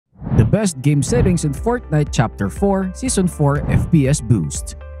The best game settings in Fortnite Chapter 4 Season 4 FPS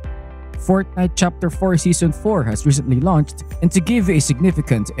Boost. Fortnite Chapter 4 Season 4 has recently launched, and to give you a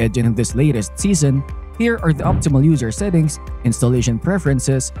significant edge in this latest season, here are the optimal user settings, installation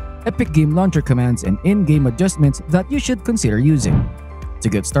preferences, Epic Game Launcher commands, and in-game adjustments that you should consider using. To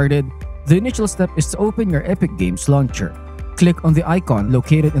get started, the initial step is to open your Epic Games Launcher. Click on the icon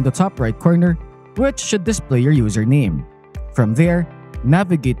located in the top right corner, which should display your username. From there,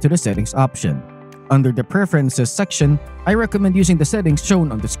 navigate to the Settings option. Under the Preferences section, I recommend using the settings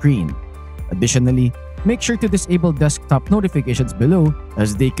shown on the screen. Additionally, make sure to disable desktop notifications below,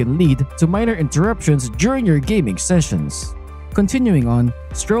 as they can lead to minor interruptions during your gaming sessions. Continuing on,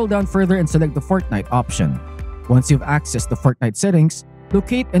 scroll down further and select the Fortnite option. Once you've accessed the Fortnite settings,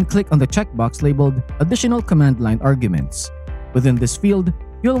 locate and click on the checkbox labeled Additional Command Line Arguments. Within this field,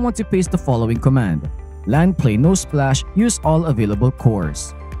 you'll want to paste the following command: LANPLAY NOSPLASH use all available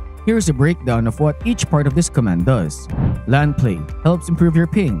cores. Here's a breakdown of what each part of this command does. LANPLAY helps improve your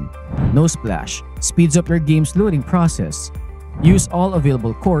ping. NOSPLASH speeds up your game's loading process. Use all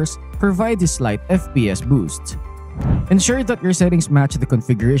available cores provides a slight FPS boost. Ensure that your settings match the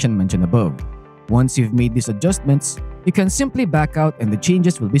configuration mentioned above. Once you've made these adjustments, you can simply back out and the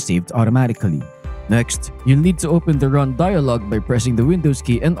changes will be saved automatically. Next, you'll need to open the Run dialog by pressing the Windows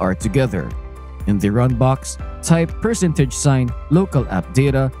key and R together. In the Run box, type $, local app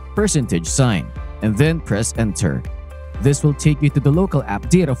data, $, and then press Enter. This will take you to the local app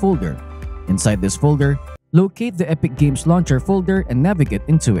data folder. Inside this folder, locate the Epic Games Launcher folder and navigate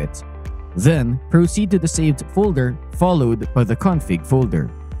into it. Then, proceed to the saved folder followed by the config folder.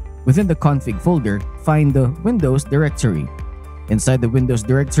 Within the config folder, find the Windows directory. Inside the Windows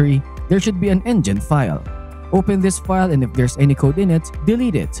directory, there should be an engine file. Open this file, and if there's any code in it,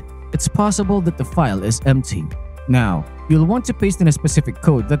 delete it. It's possible that the file is empty. Now, you'll want to paste in a specific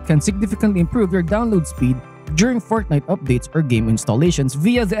code that can significantly improve your download speed during Fortnite updates or game installations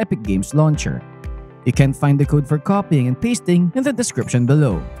via the Epic Games Launcher. You can find the code for copying and pasting in the description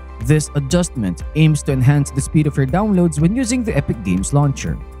below. This adjustment aims to enhance the speed of your downloads when using the Epic Games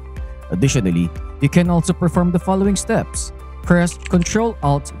Launcher. Additionally, you can also perform the following steps. Press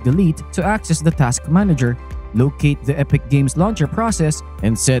Ctrl-Alt-Delete to access the Task Manager, locate the Epic Games Launcher process,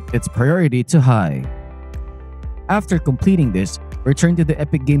 and set its priority to high. After completing this, return to the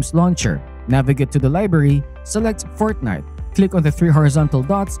Epic Games Launcher, navigate to the library, select Fortnite, click on the 3 horizontal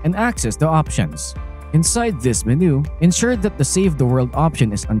dots, and access the options. Inside this menu, ensure that the Save the World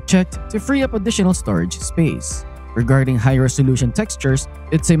option is unchecked to free up additional storage space. Regarding high-resolution textures,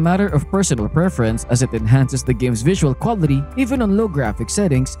 it's a matter of personal preference as it enhances the game's visual quality even on low graphic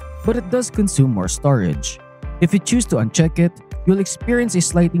settings, but it does consume more storage. If you choose to uncheck it, you'll experience a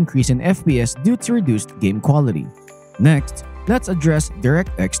slight increase in FPS due to reduced game quality. Next, let's address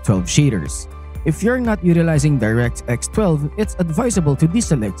DirectX 12 shaders. If you're not utilizing DirectX 12, it's advisable to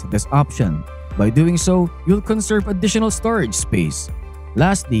deselect this option. By doing so, you'll conserve additional storage space.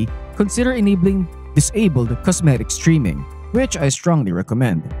 Lastly, consider enabling Disabled Cosmetic Streaming, which I strongly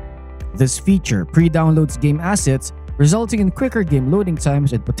recommend. This feature pre-downloads game assets, resulting in quicker game loading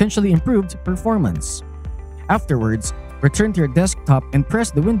times and potentially improved performance. Afterwards, return to your desktop and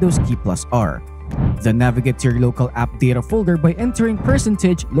press the Windows key +R. Then navigate to your local app data folder by entering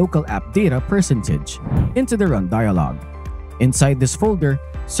 %local app data % into the Run dialog. Inside this folder,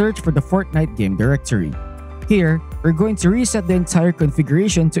 search for the Fortnite game directory. Here, we're going to reset the entire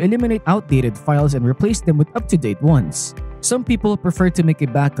configuration to eliminate outdated files and replace them with up-to-date ones. Some people prefer to make a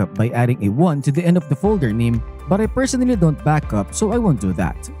backup by adding a 1 to the end of the folder name, but I personally don't backup, so I won't do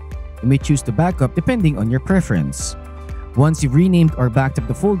that. You may choose to backup depending on your preference. Once you've renamed or backed up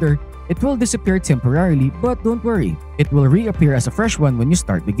the folder, it will disappear temporarily, but don't worry, it will reappear as a fresh one when you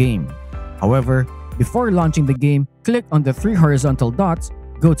start the game. However, before launching the game, click on the 3 horizontal dots,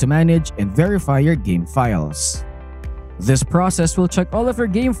 go to Manage, and verify your game files. This process will check all of your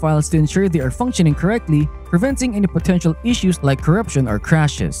game files to ensure they are functioning correctly, preventing any potential issues like corruption or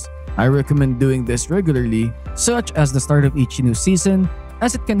crashes. I recommend doing this regularly, such as the start of each new season,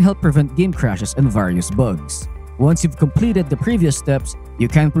 as it can help prevent game crashes and various bugs. Once you've completed the previous steps, you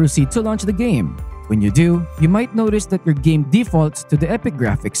can proceed to launch the game. When you do, you might notice that your game defaults to the Epic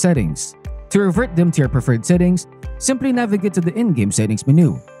graphics settings. To revert them to your preferred settings, simply navigate to the in-game settings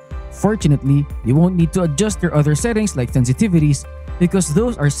menu. Fortunately, you won't need to adjust your other settings like sensitivities because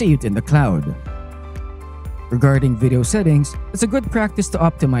those are saved in the cloud. Regarding video settings, it's a good practice to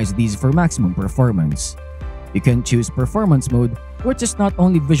optimize these for maximum performance. You can choose Performance Mode, which is not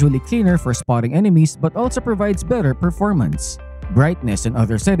only visually cleaner for spotting enemies but also provides better performance. Brightness and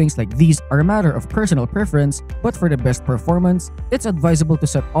other settings like these are a matter of personal preference, but for the best performance, it's advisable to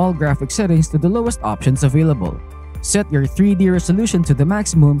set all graphic settings to the lowest options available. Set your 3D resolution to the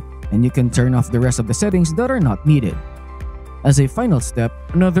maximum, and you can turn off the rest of the settings that are not needed. As a final step,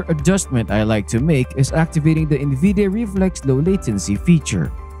 another adjustment I like to make is activating the NVIDIA Reflex Low Latency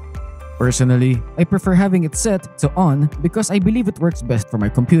feature. Personally, I prefer having it set to on because I believe it works best for my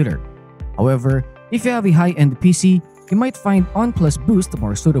computer. However, if you have a high-end PC, you might find on plus boost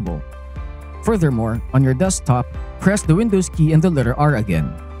more suitable. Furthermore, on your desktop, press the Windows key and the letter R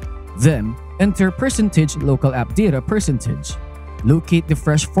again. Then, enter %local app data %. Locate the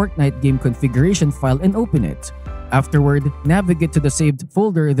fresh Fortnite game configuration file and open it. Afterward, navigate to the saved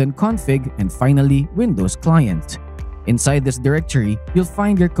folder, then config, and finally, Windows Client. Inside this directory, you'll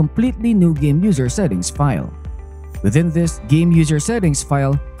find your completely new game user settings file. Within this game user settings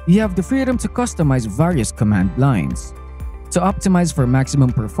file, you have the freedom to customize various command lines. To optimize for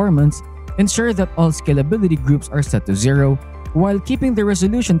maximum performance, ensure that all scalability groups are set to 0 while keeping the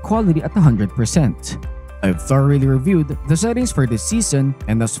resolution quality at 100%. I've thoroughly reviewed the settings for this season,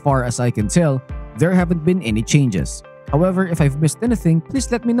 and as far as I can tell, there haven't been any changes. However, if I've missed anything, please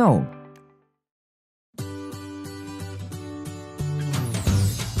let me know.